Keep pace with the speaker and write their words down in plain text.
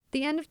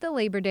The end of the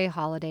Labor Day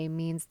holiday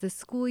means the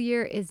school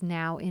year is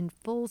now in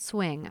full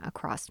swing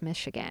across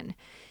Michigan.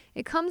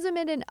 It comes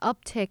amid an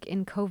uptick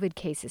in COVID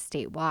cases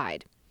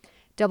statewide.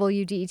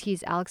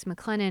 WDET's Alex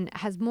McLennan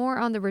has more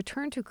on the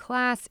return to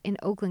class in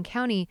Oakland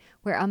County,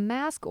 where a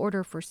mask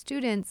order for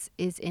students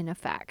is in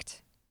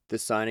effect. The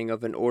signing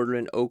of an order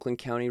in Oakland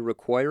County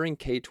requiring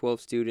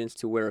K-12 students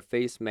to wear a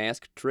face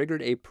mask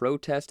triggered a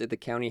protest at the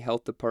county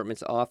health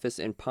department's office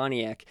in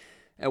Pontiac.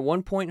 At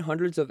one point,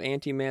 hundreds of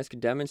anti-mask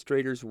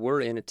demonstrators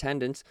were in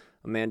attendance.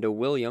 Amanda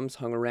Williams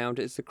hung around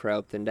as the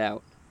crowd thinned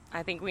out.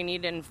 I think we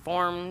need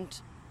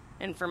informed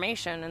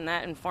information, and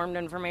that informed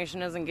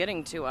information isn't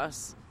getting to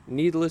us.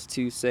 Needless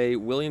to say,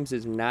 Williams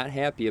is not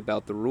happy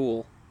about the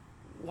rule.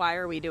 Why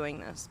are we doing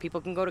this? People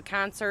can go to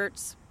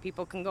concerts,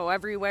 people can go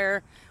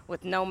everywhere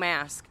with no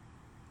mask.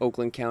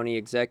 Oakland County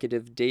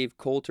Executive Dave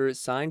Coulter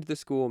signed the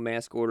school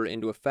mask order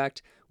into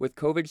effect. With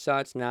COVID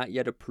shots not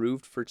yet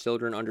approved for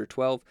children under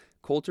 12,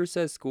 Coulter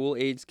says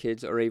school-age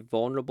kids are a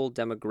vulnerable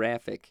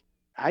demographic.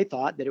 I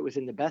thought that it was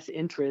in the best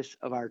interest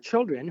of our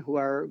children who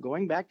are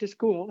going back to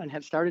school and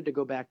have started to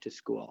go back to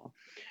school,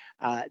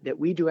 that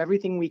we do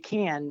everything we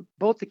can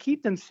both to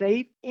keep them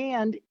safe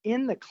and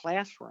in the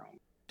classroom.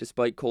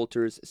 Despite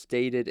Coulter's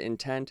stated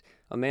intent,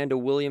 Amanda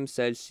Williams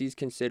says she's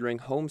considering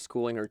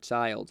homeschooling her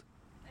child.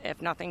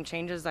 If nothing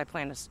changes, I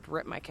plan to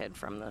strip my kid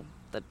from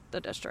the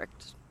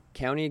district.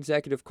 County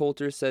Executive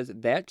Coulter says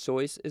that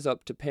choice is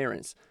up to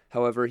parents.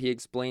 However, he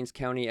explains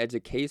county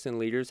education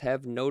leaders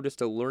have noticed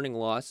a learning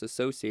loss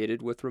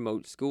associated with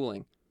remote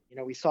schooling.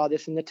 We saw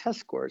this in the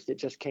test scores that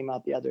just came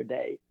out the other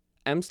day.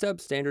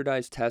 MSTEP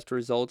standardized test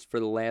results for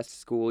the last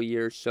school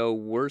year show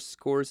worse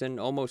scores in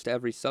almost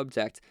every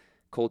subject.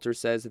 Coulter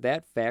says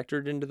that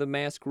factored into the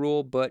mask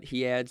rule, but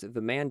he adds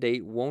the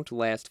mandate won't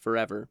last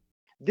forever.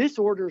 This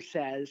order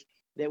says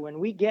that when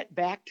we get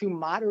back to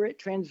moderate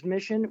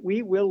transmission,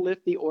 we will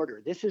lift the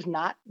order. This is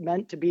not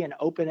meant to be an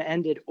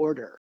open-ended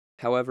order.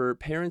 However,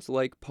 parents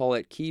like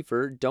Paulette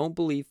Kiefer don't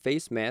believe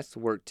face masks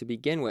work to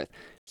begin with.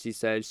 She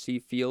says she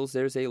feels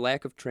there's a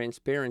lack of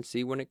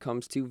transparency when it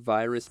comes to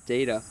virus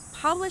data.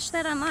 Publish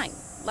that online.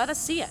 Let us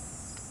see it.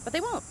 But they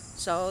won't.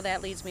 So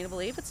that leads me to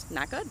believe it's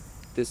not good.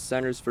 The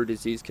Centers for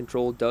Disease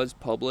Control does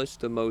publish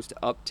the most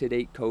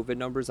up-to-date COVID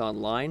numbers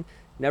online.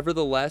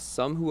 Nevertheless,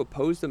 some who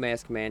oppose the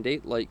mask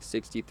mandate, like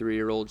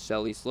 63-year-old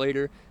Shelley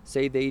Slater,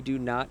 say they do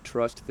not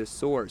trust the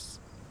source.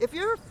 If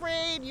you're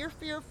afraid, you're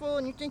fearful,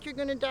 and you think you're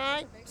going to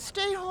die,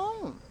 stay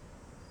home.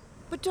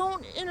 But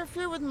don't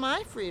interfere with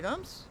my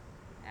freedoms.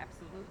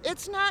 Absolutely.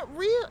 It's not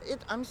real.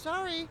 I'm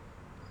sorry.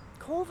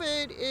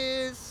 COVID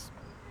is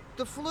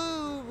the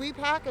flu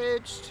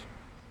repackaged.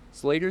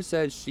 Slater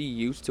says she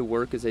used to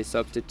work as a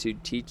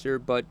substitute teacher,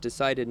 but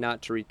decided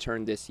not to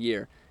return this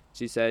year.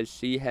 She says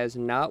she has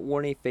not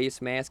worn a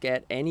face mask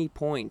at any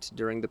point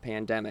during the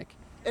pandemic.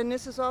 And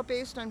this is all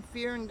based on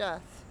fear and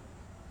death.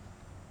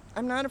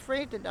 I'm not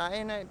afraid to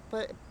die,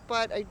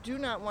 but I do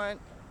not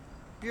want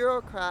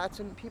bureaucrats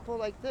and people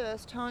like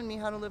this telling me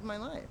how to live my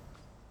life.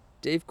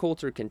 Dave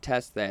Coulter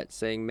contests that,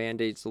 saying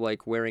mandates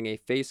like wearing a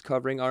face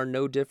covering are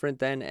no different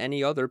than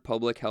any other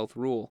public health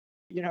rule.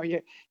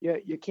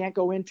 You can't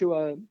go into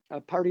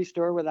a party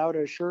store without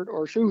a shirt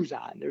or shoes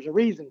on. There's a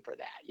reason for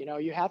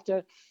that. You have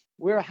to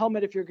wear a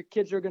helmet if your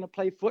kids are going to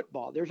play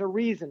football. There's a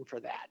reason for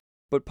that.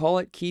 But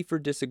Paulette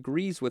Kiefer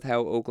disagrees with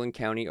how Oakland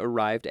County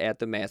arrived at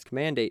the mask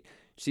mandate.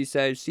 She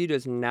says she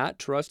does not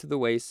trust the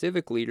way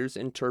civic leaders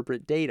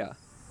interpret data.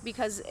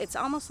 Because it's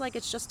almost like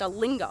it's just a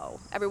lingo.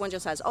 Everyone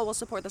just says, oh, we'll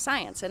support the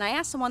science. And I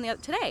asked someone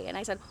today, and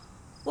I said,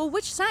 well,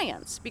 which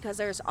science? Because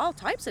there's all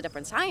types of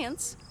different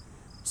science.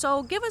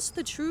 So give us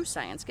the true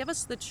science. Give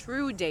us the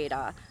true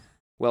data.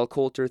 While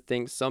Coulter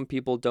thinks some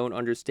people don't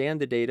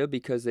understand the data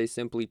because they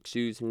simply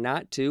choose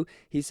not to,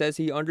 he says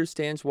he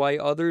understands why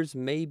others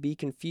may be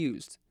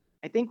confused.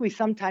 I think we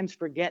sometimes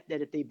forget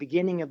that at the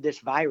beginning of this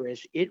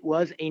virus, it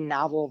was a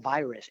novel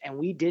virus, and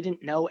we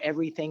didn't know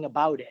everything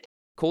about it.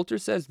 Coulter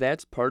says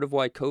that's part of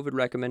why COVID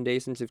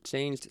recommendations have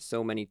changed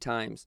so many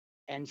times.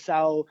 And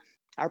so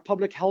our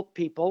public health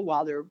people,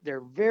 while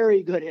they're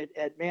very good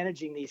at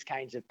managing these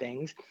kinds of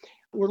things,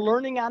 we're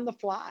learning on the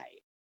fly.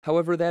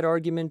 However, that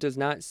argument does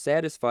not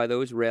satisfy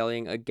those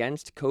rallying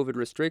against COVID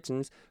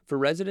restrictions. For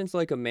residents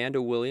like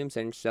Amanda Williams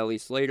and Shelley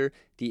Slater,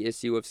 the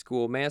issue of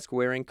school mask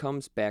wearing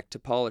comes back to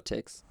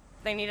politics.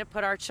 They need to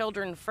put our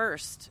children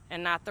first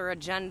and not their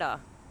agenda.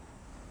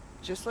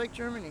 Just like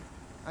Germany.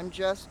 I'm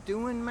just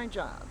doing my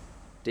job.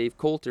 Dave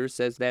Coulter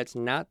says that's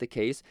not the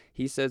case.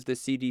 He says the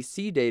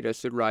CDC data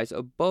should rise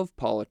above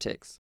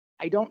politics.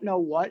 I don't know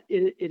what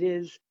it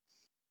is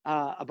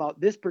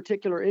about this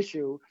particular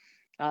issue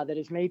that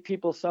has made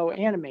people so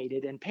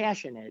animated and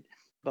passionate,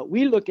 but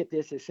we look at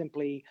this as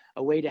simply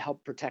a way to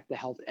help protect the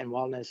health and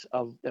wellness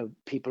of the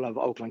people of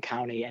Oakland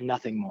County and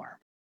nothing more.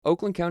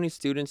 Oakland County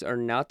students are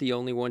not the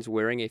only ones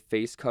wearing a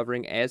face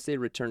covering as they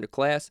return to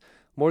class.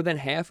 More than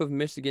half of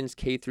Michigan's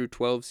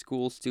K-12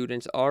 school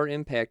students are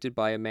impacted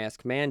by a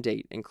mask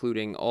mandate,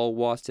 including all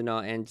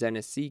Washtenaw and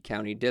Genesee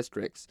County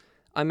districts.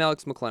 I'm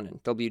Alex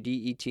McLennan,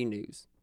 WDET News.